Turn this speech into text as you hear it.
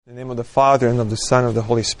In the name of the Father, and of the Son, and of the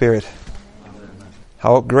Holy Spirit.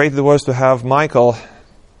 How great it was to have Michael,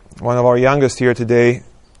 one of our youngest here today,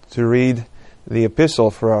 to read the epistle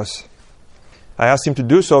for us. I asked him to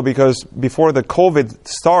do so because before the COVID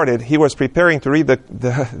started, he was preparing to read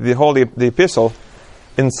the epistle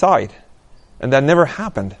inside. And that never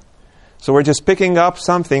happened. So we're just picking up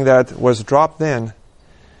something that was dropped then.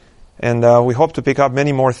 And we hope to pick up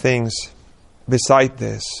many more things beside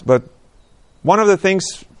this. But one of the things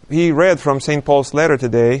he read from St. Paul's letter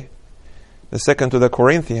today, the second to the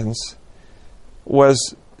Corinthians,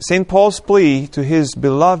 was St. Paul's plea to his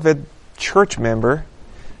beloved church member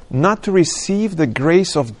not to receive the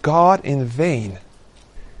grace of God in vain.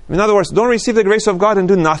 In other words, don't receive the grace of God and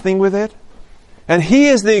do nothing with it. And he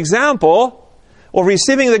is the example of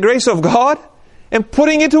receiving the grace of God and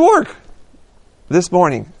putting it to work this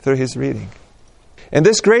morning through his reading. And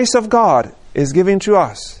this grace of God is given to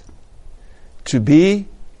us to be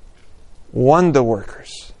wonder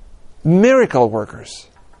workers, miracle workers.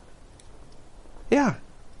 Yeah.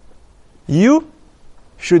 You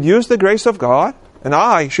should use the grace of God, and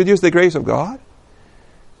I should use the grace of God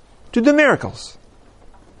to do miracles.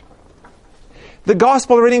 The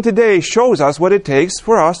gospel reading today shows us what it takes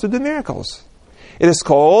for us to do miracles. It is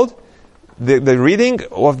called the reading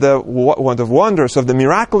of the wonders of the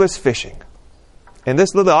miraculous fishing. And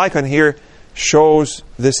this little icon here shows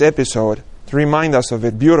this episode to remind us of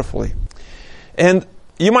it beautifully. And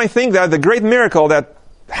you might think that the great miracle that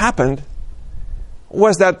happened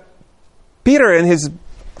was that Peter and his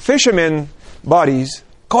fishermen buddies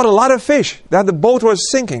caught a lot of fish, that the boat was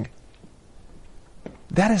sinking.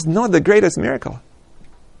 That is not the greatest miracle.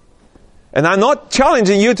 And I'm not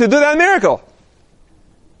challenging you to do that miracle.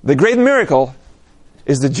 The great miracle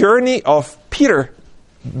is the journey of Peter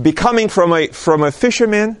becoming from a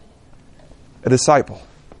fisherman a disciple.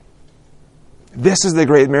 This is the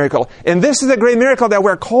great miracle. And this is the great miracle that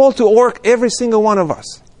we're called to work, every single one of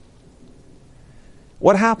us.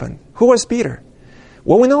 What happened? Who was Peter?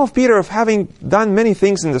 Well, we know of Peter of having done many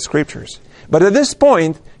things in the Scriptures. But at this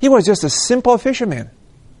point, he was just a simple fisherman.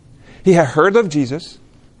 He had heard of Jesus.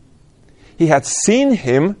 He had seen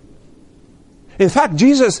him. In fact,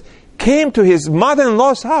 Jesus came to his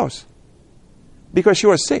mother-in-law's house because she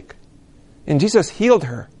was sick. And Jesus healed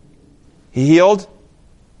her. He healed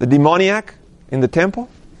the demoniac in the temple.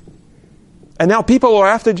 And now people are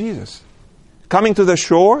after Jesus, coming to the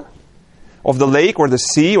shore of the lake or the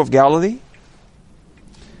sea of Galilee.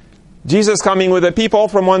 Jesus coming with the people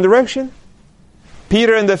from one direction.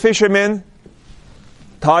 Peter and the fishermen,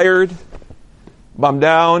 tired, bummed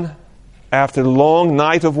down, after a long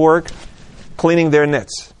night of work, cleaning their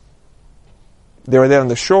nets. They were there on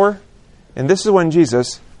the shore, and this is when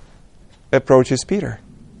Jesus approaches Peter.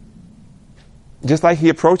 Just like he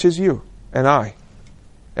approaches you and I.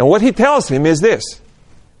 And what he tells him is this: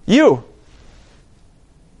 you,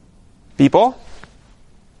 people,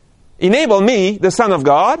 enable me, the Son of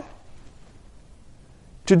God,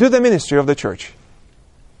 to do the ministry of the church.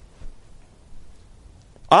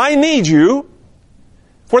 I need you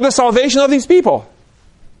for the salvation of these people.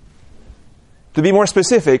 To be more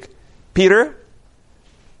specific, Peter,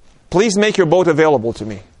 please make your boat available to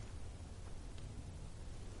me.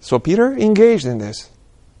 So Peter engaged in this,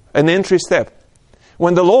 an entry step.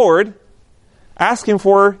 When the Lord asked him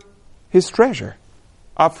for his treasure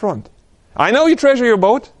up front. I know you treasure your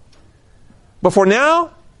boat, but for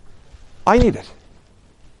now, I need it.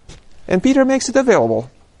 And Peter makes it available.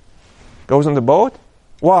 Goes on the boat.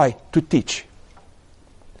 Why? To teach.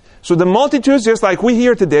 So the multitudes, just like we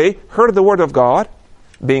here today, heard the word of God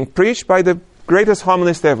being preached by the greatest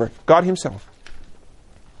homilist ever, God himself.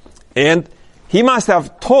 And he must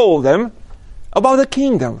have told them about the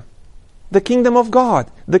kingdom of God,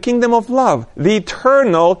 the kingdom of love, the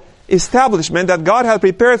eternal establishment that God had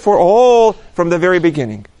prepared for all from the very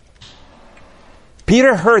beginning.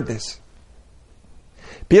 Peter heard this.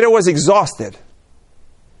 Peter was exhausted.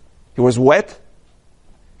 He was wet.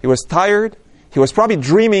 He was tired. He was probably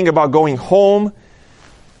dreaming about going home,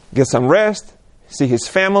 get some rest, see his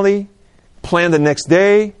family, plan the next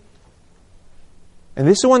day. And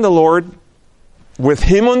this is when the Lord, with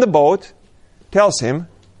him on the boat, tells him,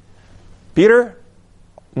 Peter,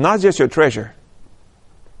 not just your treasure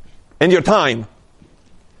and your time,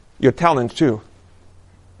 your talent too.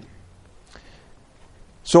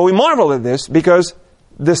 So we marvel at this because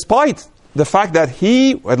despite the fact that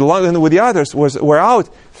he, along with the others, were out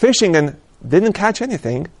fishing and didn't catch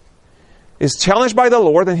anything, is challenged by the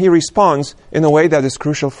Lord, and he responds in a way that is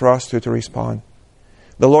crucial for us to respond.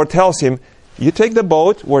 The Lord tells him, you take the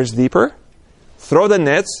boat where it's deeper, throw the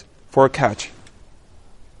nets for a catch.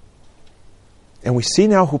 And we see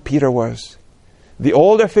now who Peter was. The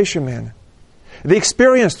older fisherman, the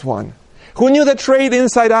experienced one, who knew the trade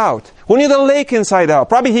inside out, who knew the lake inside out.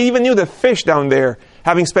 Probably he even knew the fish down there,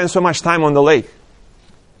 having spent so much time on the lake.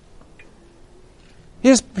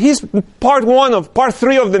 He's part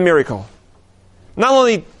 3 of the miracle. Not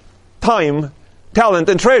only time, talent,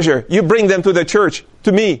 and treasure, you bring them to the church,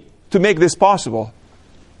 to me, to make this possible.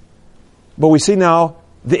 But we see now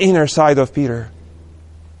the inner side of Peter.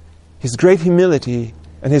 His great humility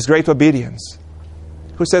and his great obedience.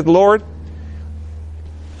 Who said, Lord,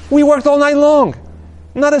 we worked all night long.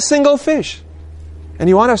 Not a single fish. And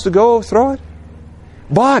you want us to go throw it?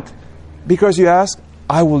 But, because you ask,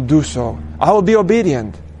 I will do so. I will be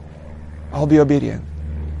obedient. I'll be obedient.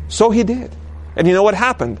 So he did. And you know what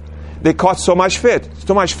happened? They caught so much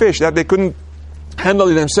fish that they couldn't handle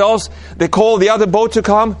it themselves. They called the other boat to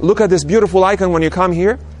come. Look at this beautiful icon when you come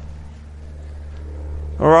here.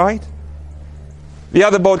 All right? The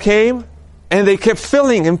other boat came, and they kept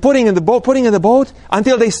filling and putting in the boat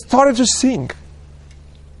until they started to sink.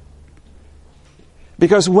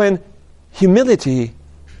 Because when humility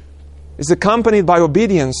is accompanied by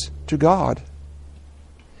obedience to God,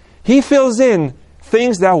 He fills in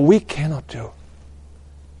things that we cannot do.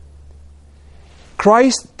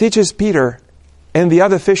 Christ teaches Peter and the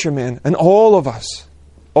other fishermen and all of us,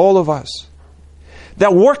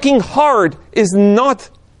 that working hard is not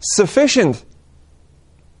sufficient.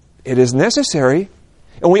 It is necessary,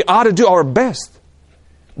 and we ought to do our best,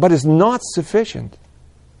 but it's not sufficient.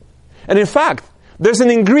 And in fact, there's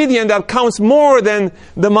an ingredient that counts more than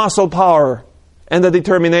the muscle power and the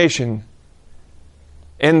determination.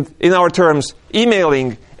 And in our terms,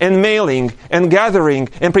 emailing and mailing and gathering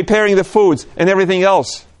and preparing the foods and everything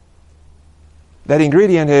else. That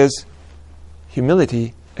ingredient is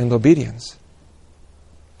humility and obedience.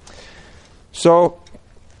 So,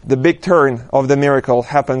 the big turn of the miracle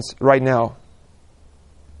happens right now.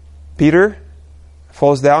 Peter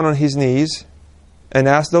falls down on his knees and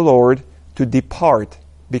asks the Lord to depart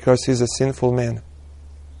because he's a sinful man.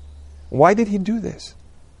 Why did he do this?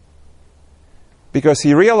 Because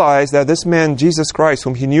he realized that this man, Jesus Christ,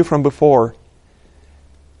 whom he knew from before,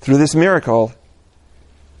 through this miracle,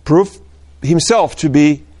 proved himself to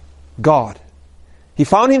be God. He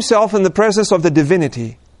found himself in the presence of the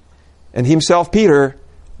divinity, and himself, Peter,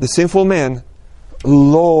 the sinful man,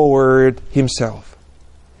 lowered himself.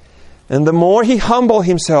 And the more he humbled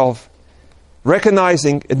himself,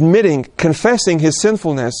 recognizing, admitting, confessing his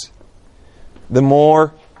sinfulness, the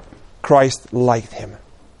more Christ liked him.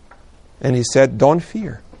 And he said, don't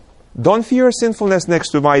fear. Don't fear sinfulness next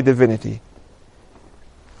to my divinity.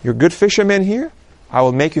 You're good fishermen here. I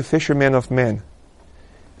will make you fishermen of men.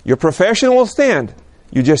 Your profession will stand.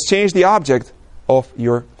 You just change the object of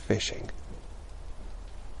your fishing.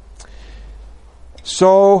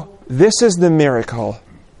 So, this is the miracle.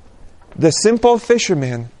 The simple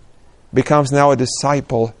fisherman becomes now a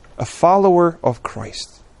disciple, a follower of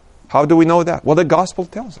Christ. How do we know that? Well, the gospel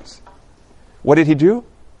tells us. What did he do?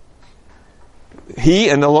 He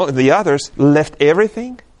and the others left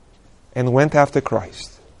everything and went after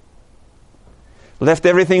Christ. Left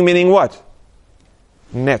everything meaning what?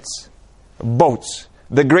 Nets, boats,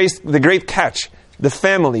 the great catch, the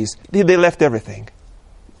families. They left everything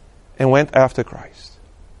and went after Christ.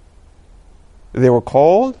 They were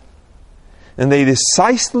called, and they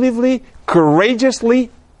decisively, courageously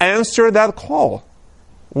answered that call.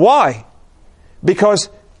 Why? Because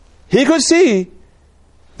he could see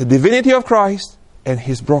the divinity of Christ and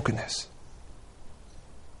his brokenness.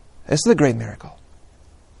 This is the great miracle.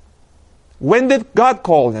 When did God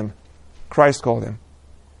call them? Christ called them.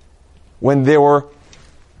 When they were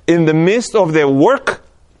in the midst of their work.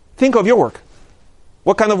 Think of your work.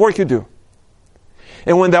 What kind of work you do.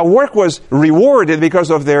 And when that work was rewarded because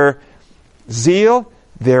of their zeal,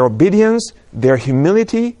 their obedience, their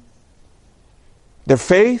humility, their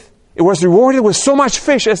faith, it was rewarded with so much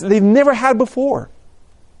fish as they've never had before.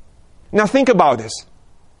 Now think about this.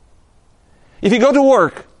 If you go to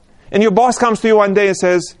work and your boss comes to you one day and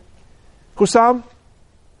says, Hussam,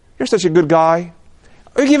 you're such a good guy.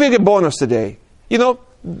 I'll give you a bonus today. You know,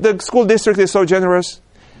 the school district is so generous.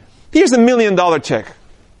 Here's $1 million check.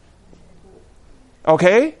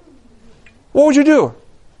 Okay? What would you do?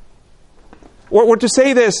 Or to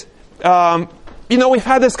say this, we've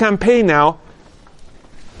had this campaign now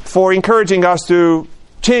for encouraging us to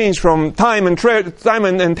change from time and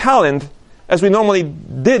talent, as we normally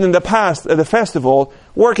did in the past at the festival,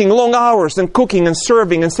 working long hours and cooking and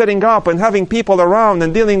serving and setting up and having people around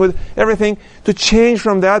and dealing with everything, to change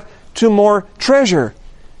from that to more treasure,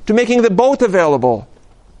 to making the boat available,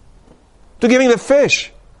 to giving the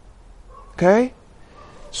fish. Okay?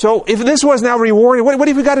 So if this was now rewarded, what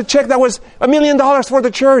if we got a check that was $1 million for the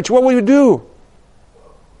church? What would you do?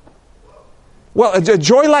 Well, a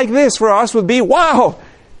joy like this for us would be, wow!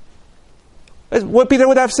 That's what Peter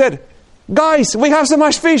would have said. Guys, we have so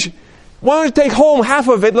much fish. Why don't you take home half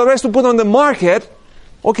of it, the rest we'll put on the market.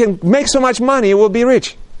 We can make so much money, we'll be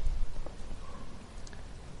rich.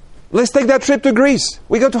 Let's take that trip to Greece.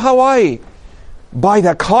 We go to Hawaii. Buy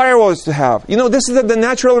that car I was to have. You know, this is the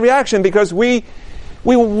natural reaction because we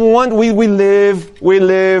live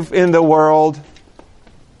in the world.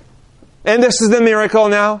 And this is the miracle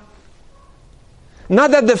now.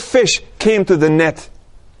 Not that the fish came to the net.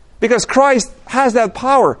 Because Christ has that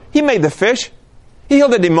power. He made the fish. He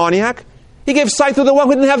healed the demoniac. He gave sight to the one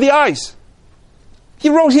who didn't have the eyes. He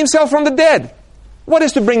rose himself from the dead. What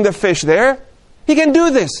is to bring the fish there? He can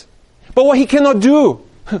do this. But what he cannot do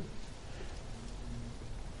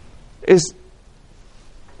is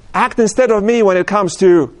act instead of me when it comes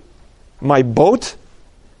to my boat,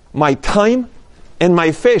 my time, and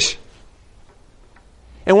my fish.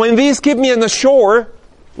 And when these keep me on the shore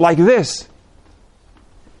like this,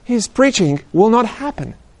 his preaching will not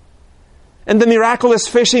happen. And the miraculous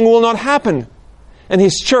fishing will not happen. And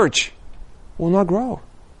his church will not grow.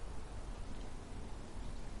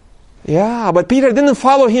 Yeah, but Peter didn't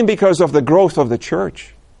follow him because of the growth of the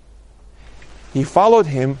church. He followed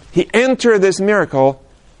him. He entered this miracle.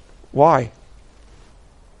 Why?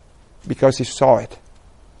 Because he saw it.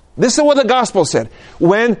 This is what the gospel said.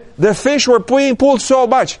 When the fish were being pulled so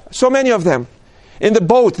much, so many of them, in the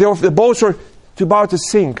boat, the boats were about to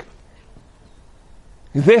sink.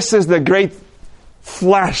 This is the great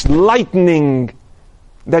flash, lightning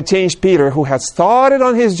that changed Peter, who had started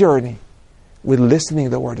on his journey with listening to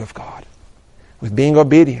the Word of God, with being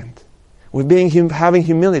obedient, with having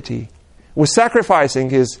humility, with sacrificing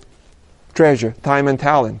his treasure, time and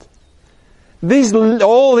talent.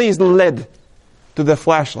 All these led to the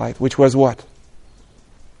flashlight, which was what?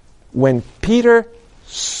 When Peter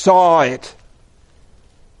saw it.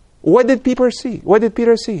 What did Peter see? What did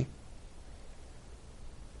Peter see?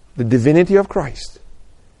 The divinity of Christ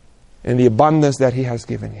and the abundance that he had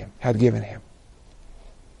given him.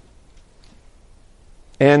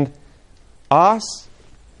 And us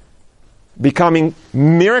becoming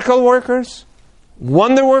miracle workers,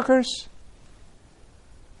 wonder workers,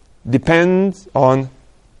 depends on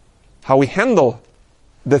how we handle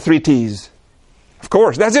the 3 T's. Of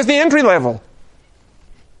course, that's just the entry level.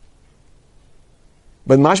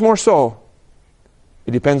 But much more so,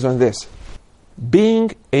 it depends on this.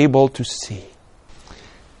 Being able to see.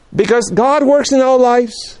 Because God works in our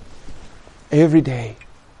lives every day.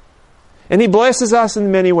 And He blesses us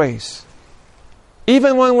in many ways.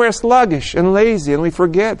 Even when we're sluggish and lazy and we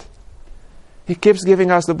forget, He keeps giving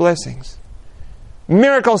us the blessings.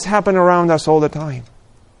 Miracles happen around us all the time.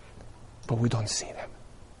 But we don't see them.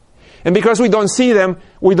 And because we don't see them,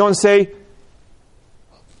 we don't say,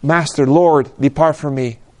 Master, Lord, depart from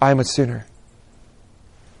me, I am a sinner.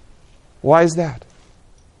 Why is that?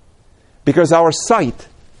 Because our sight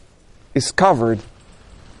is covered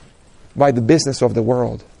by the business of the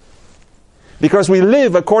world. Because we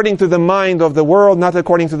live according to the mind of the world, not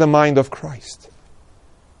according to the mind of Christ.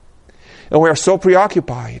 And we are so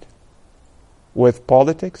preoccupied with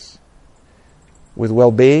politics, with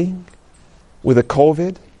well-being, with the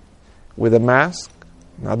COVID, with the mask,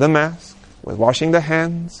 not the mask, with washing the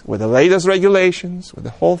hands, with the latest regulations, with the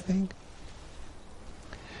whole thing.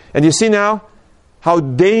 And you see now how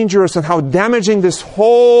dangerous and how damaging this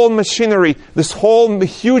whole machinery, this whole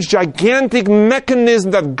huge, gigantic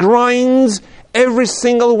mechanism that grinds every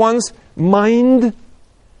single one's mind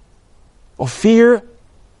of fear,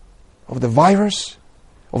 of the virus,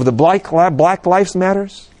 of the Black Lives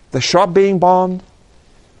Matters, the shop being bombed,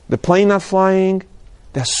 the plane not flying.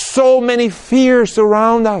 There's so many fears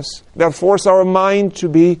around us that force our mind to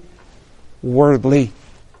be worldly.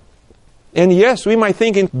 And yes, we might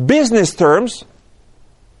think in business terms,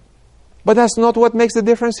 but that's not what makes the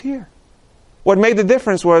difference here. What made the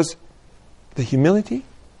difference was the humility,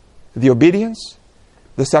 the obedience,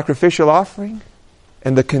 the sacrificial offering,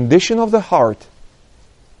 and the condition of the heart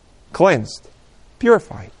cleansed,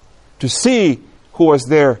 purified, to see who was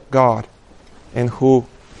their God and who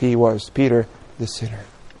he was, Peter, the sinner.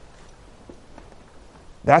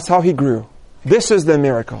 That's how he grew. This is the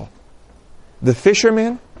miracle. The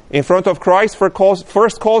fisherman in front of Christ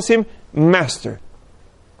first calls him Master.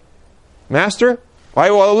 Master, I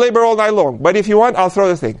will labor all night long, but if you want, I'll throw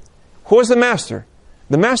the thing. Who is the Master?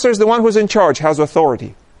 The Master is the one who's in charge, has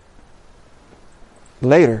authority.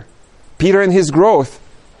 Later, Peter in his growth,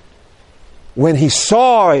 when he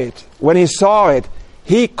saw it,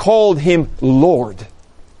 he called him Lord.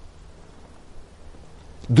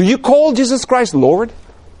 Do you call Jesus Christ Lord?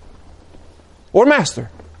 Or Master?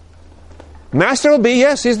 Master will be,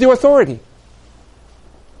 yes, he's the authority.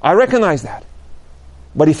 I recognize that.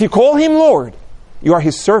 But if you call him Lord, you are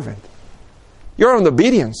his servant. You're in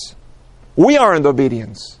obedience. We are in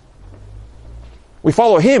obedience. We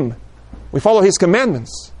follow him. We follow his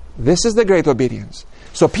commandments. This is the great obedience.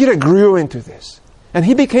 So Peter grew into this. And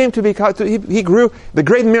he he grew the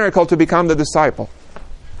great miracle to become the disciple.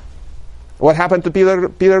 What happened to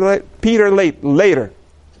Peter later?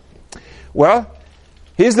 Well,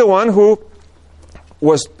 he's the one who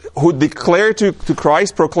declared to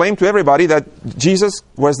Christ, proclaimed to everybody that Jesus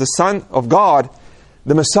was the Son of God,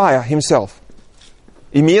 the Messiah himself.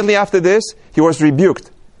 Immediately after this, he was rebuked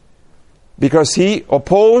because he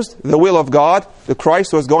opposed the will of God. The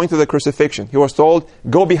Christ was going to the crucifixion. He was told,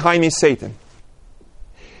 "Go behind me, Satan."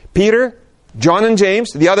 Peter, John and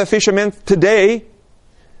James, the other fishermen today,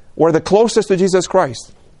 were the closest to Jesus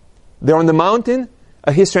Christ. They're on the mountain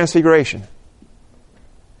of his transfiguration.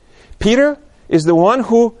 Peter is the one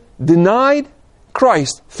who denied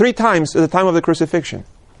Christ 3 times at the time of the crucifixion.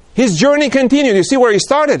 His journey continued. You see where he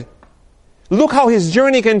started? Look how his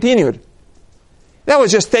journey continued. That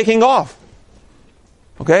was just taking off.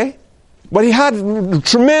 Okay? But he had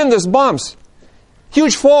tremendous bumps.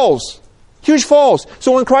 Huge falls. Huge falls.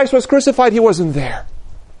 So when Christ was crucified, he wasn't there.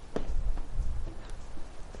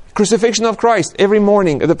 Crucifixion of Christ every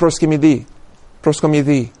morning at the proskimidi.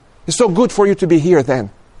 It's so good for you to be here then.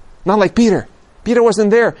 Not like Peter. Peter wasn't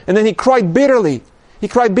there. And then he cried bitterly. He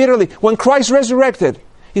cried bitterly. When Christ resurrected,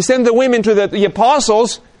 he sent the women to the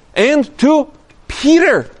apostles and to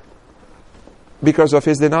Peter because of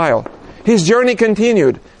his denial. His journey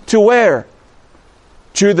continued to where?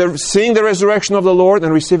 To seeing the resurrection of the Lord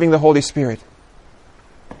and receiving the Holy Spirit.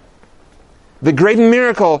 The great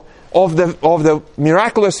miracle of the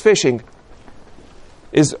miraculous fishing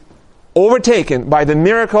is overtaken by the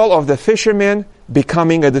miracle of the fisherman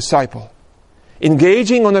becoming a disciple.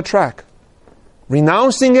 Engaging on a track.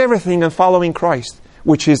 Renouncing everything and following Christ,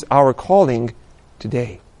 which is our calling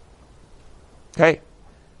today. Okay?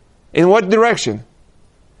 In what direction?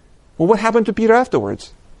 Well, what happened to Peter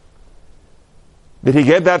afterwards? Did he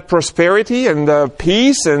get that prosperity and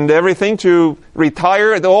peace and everything to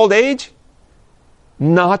retire at old age?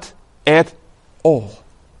 Not at all.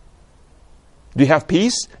 Do you have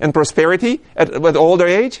peace and prosperity at older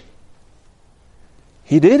age?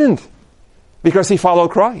 He didn't. Because he followed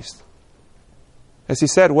Christ. As he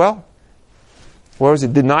said, well, where is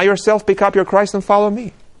it? Deny yourself, pick up your Christ and follow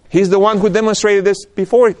me. He's the one who demonstrated this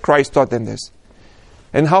before Christ taught them this.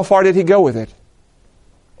 And how far did he go with it?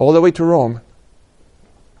 All the way to Rome,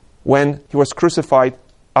 when he was crucified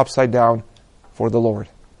upside down for the Lord.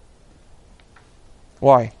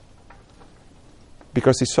 Why?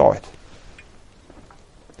 Because he saw it.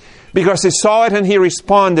 Because he saw it and he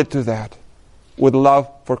responded to that with love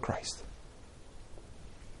for Christ.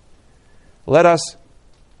 Let us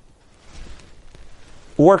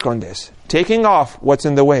work on this, taking off what's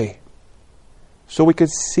in the way, so we could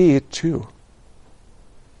see it too.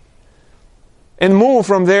 And move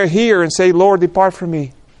from there here and say, Lord, depart from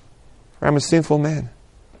me, for I'm a sinful man.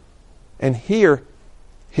 And hear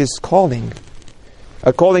his calling,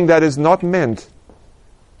 a calling that is not meant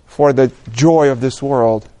for the joy of this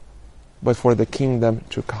world, but for the kingdom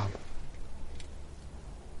to come.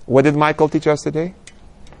 What did Michael teach us today?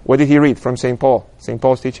 What did he read from St. Paul? St.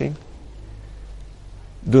 Paul's teaching?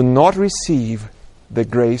 Do not receive the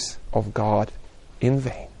grace of God in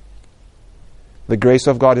vain. The grace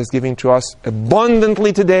of God is given to us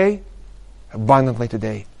abundantly today,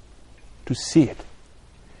 to see it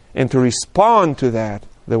and to respond to that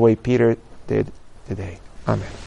the way Peter did today. Amen.